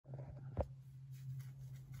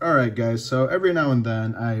All right, guys. So every now and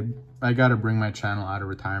then, I gotta bring my channel out of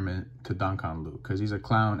retirement to dunk on Luke because he's a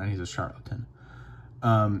clown and he's a charlatan.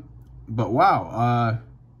 But wow,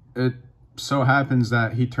 it so happens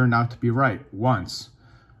that he turned out to be right once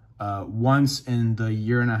in the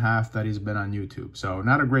year and a half that he's been on YouTube. So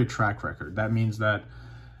not a great track record. That means that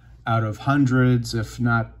out of hundreds, if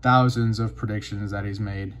not thousands of predictions that he's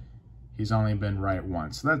made, he's only been right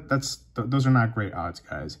once. Those are not great odds,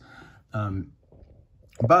 guys.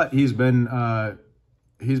 But he's been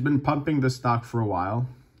pumping the stock for a while.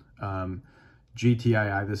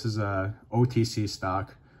 GTII, this is a OTC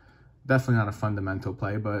stock. Definitely not a fundamental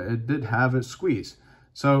play, but it did have its squeeze.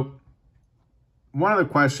 So one of the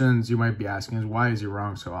questions you might be asking is, why is he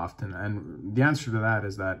wrong so often? And the answer to that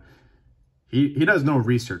is that he does no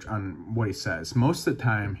research on what he says. Most of the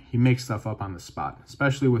time, he makes stuff up on the spot,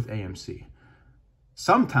 especially with AMC.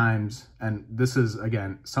 Sometimes, and this is,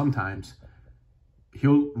 again, sometimes,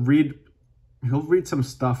 he'll read some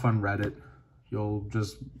stuff on Reddit. He'll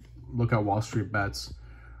just look at Wall Street Bets,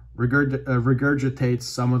 regurgitates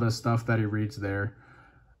some of the stuff that he reads there,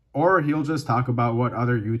 or he'll just talk about what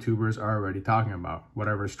other YouTubers are already talking about,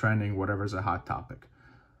 whatever's trending, whatever's a hot topic.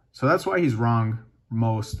 So that's why he's wrong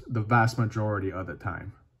the vast majority of the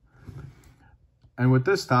time. And with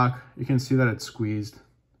this stock, you can see that it's squeezed,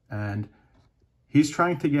 and he's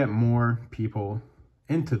trying to get more people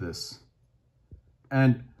into this.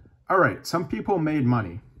 And all right, some people made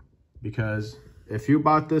money, because if you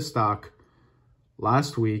bought this stock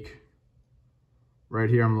last week, right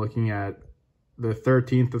here, I'm looking at the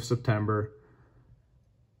 13th of September,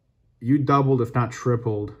 you doubled, if not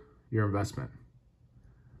tripled, your investment.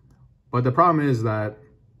 But the problem is that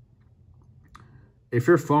if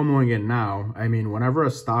you're FOMOing it now, I mean, whenever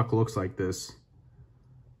a stock looks like this,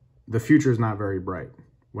 the future is not very bright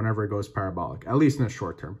whenever it goes parabolic, at least in the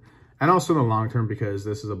short term. And also in the long term, because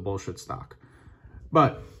this is a bullshit stock.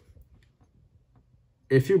 But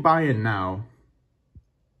if you buy in now,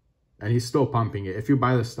 and he's still pumping it, if you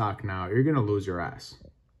buy the stock now, you're going to lose your ass.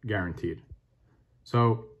 Guaranteed.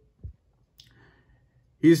 So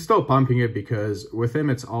he's still pumping it because with him,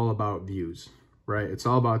 it's all about views, right? It's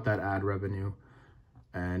all about that ad revenue.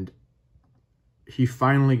 And he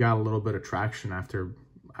finally got a little bit of traction after,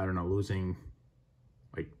 I don't know, losing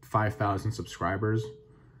like 5,000 subscribers.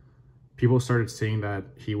 People started seeing that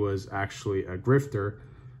he was actually a grifter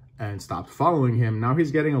and stopped following him. Now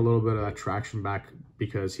he's getting a little bit of that traction back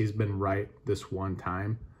because he's been right this one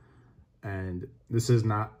time. And this is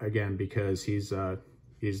not, again, because he's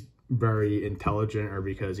very intelligent or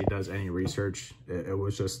because he does any research. It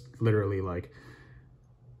was just literally like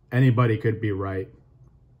anybody could be right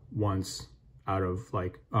once out of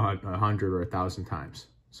like 100 or 1,000 times.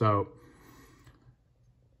 So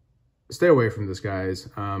stay away from this, guys.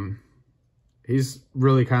 He's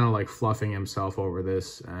really kind of like fluffing himself over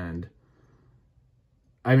this, and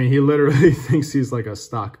I mean, he literally thinks he's like a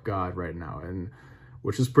stock god right now, and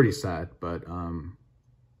which is pretty sad. But and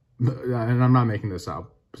I'm not making this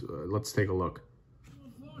up. Let's take a look.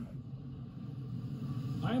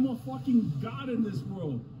 I am a fucking god in this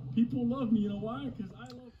world. People love me. You know why? Because I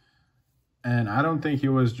love. And I don't think he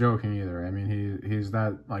was joking either. I mean, he's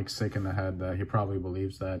that like sick in the head that he probably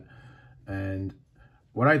believes that. And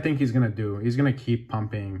what I think he's gonna do, he's gonna keep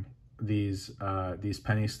pumping these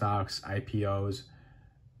penny stocks, IPOs,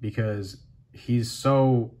 because he's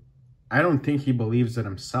so, I don't think he believes it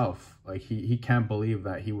himself. Like he can't believe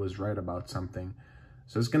that he was right about something.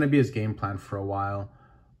 So it's gonna be his game plan for a while.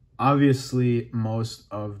 Obviously, most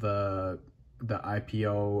of the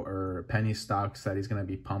IPO or penny stocks that he's gonna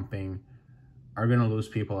be pumping are gonna lose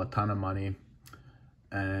people a ton of money.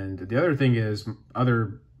 And the other thing is,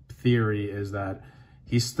 other theory is that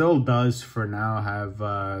he still does, for now, have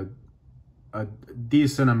a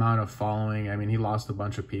decent amount of following. I mean, he lost a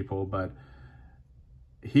bunch of people, but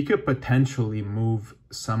he could potentially move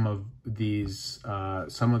some of these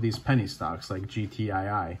penny stocks like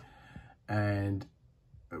GTII. And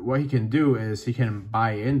what he can do is he can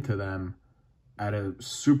buy into them at a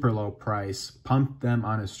super low price, pump them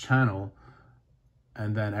on his channel,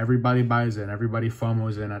 and then everybody buys in, everybody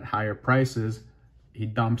FOMOs in at higher prices. He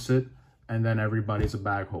dumps it, and then everybody's a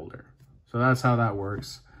bag holder. So that's how that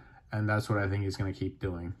works, and that's what I think he's going to keep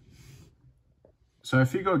doing. So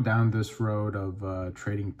if you go down this road of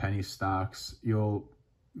trading penny stocks, you'll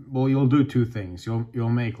do two things. You'll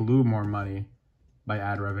make Lou more money by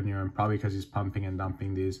ad revenue, and probably because he's pumping and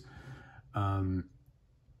dumping these, and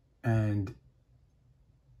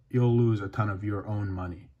you'll lose a ton of your own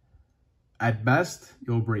money. At best,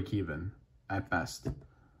 you'll break even. At best.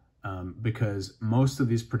 Because most of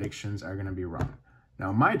these predictions are going to be wrong.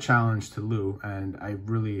 Now, my challenge to Lou, and I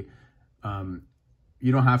really,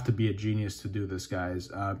 you don't have to be a genius to do this, guys.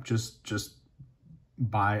 Just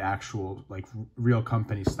buy actual, like, real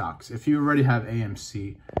company stocks. If you already have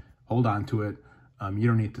AMC, hold on to it. You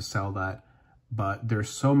don't need to sell that. But there's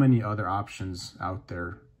so many other options out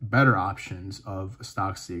there, better options of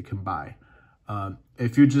stocks that you can buy.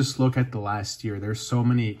 If you just look at the last year, there's so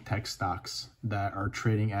many tech stocks that are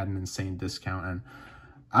trading at an insane discount. And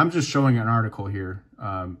I'm just showing an article here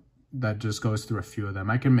that just goes through a few of them.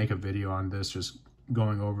 I can make a video on this, just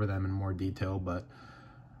going over them in more detail, but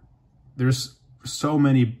there's so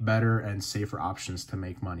many better and safer options to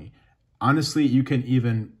make money. Honestly, you can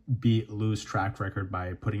even beat Lou's track record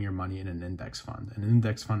by putting your money in an index fund. An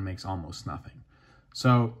index fund makes almost nothing.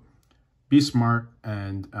 So be smart,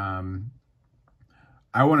 and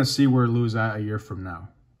I want to see where Lou's at a year from now.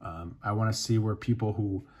 I want to see where people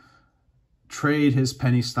who trade his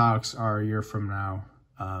penny stocks are a year from now.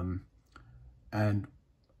 And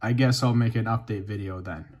I guess I'll make an update video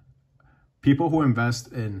then. People who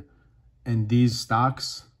invest in these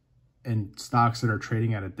stocks, and stocks that are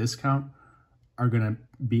trading at a discount, are going to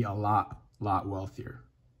be a lot wealthier.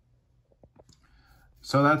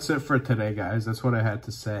 So that's it for today, guys. That's what I had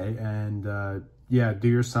to say. And yeah, do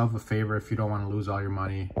yourself a favor if you don't want to lose all your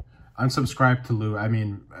money. Unsubscribe to Lou. I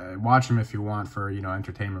mean, watch him if you want for, you know,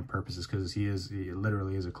 entertainment purposes, because he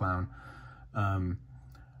literally is a clown.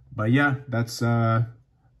 But yeah, that's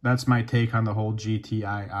my take on the whole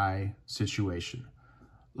GTII situation.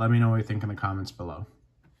 Let me know what you think in the comments below.